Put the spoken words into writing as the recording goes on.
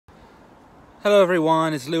Hello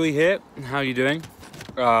everyone, it's Louis here. How are you doing?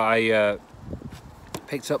 I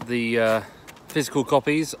picked up the physical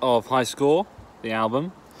copies of High Score, the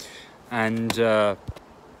album, and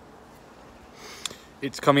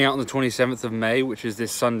it's coming out on the 27th of May, which is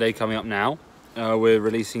this Sunday coming up now. We're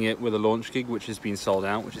releasing it with a launch gig, which has been sold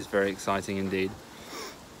out, which is very exciting indeed.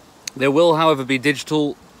 There will, however, be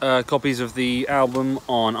digital copies of the album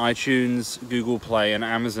on iTunes, Google Play, and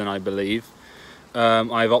Amazon, I believe.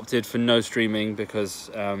 I've opted for no streaming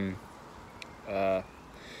because,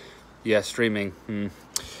 streaming.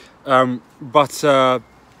 Yeah,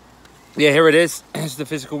 here it is. It's the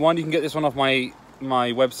physical one. You can get this one off my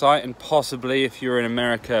website, and possibly, if you're in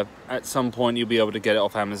America, at some point you'll be able to get it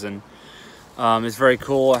off Amazon. It's very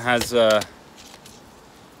cool. It has a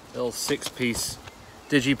little 6-piece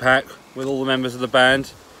digipack with all the members of the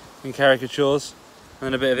band and caricatures,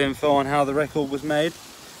 and a bit of info on how the record was made.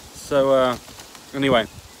 So, anyway,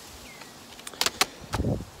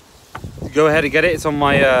 go ahead and get it. It's on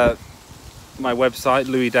my my website,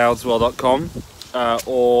 louisdowdswell.com,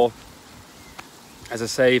 or, as I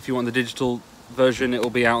say, if you want the digital version, it will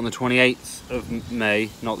be out on the 28th of May,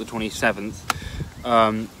 not the 27th,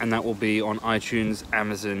 and that will be on iTunes,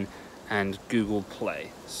 Amazon, and Google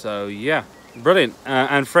Play. So yeah, brilliant.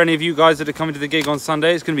 And for any of you guys that are coming to the gig on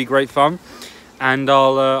Sunday, it's going to be great fun, and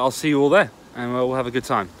I'll see you all there, and we'll have a good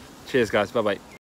time. Cheers, guys. Bye bye.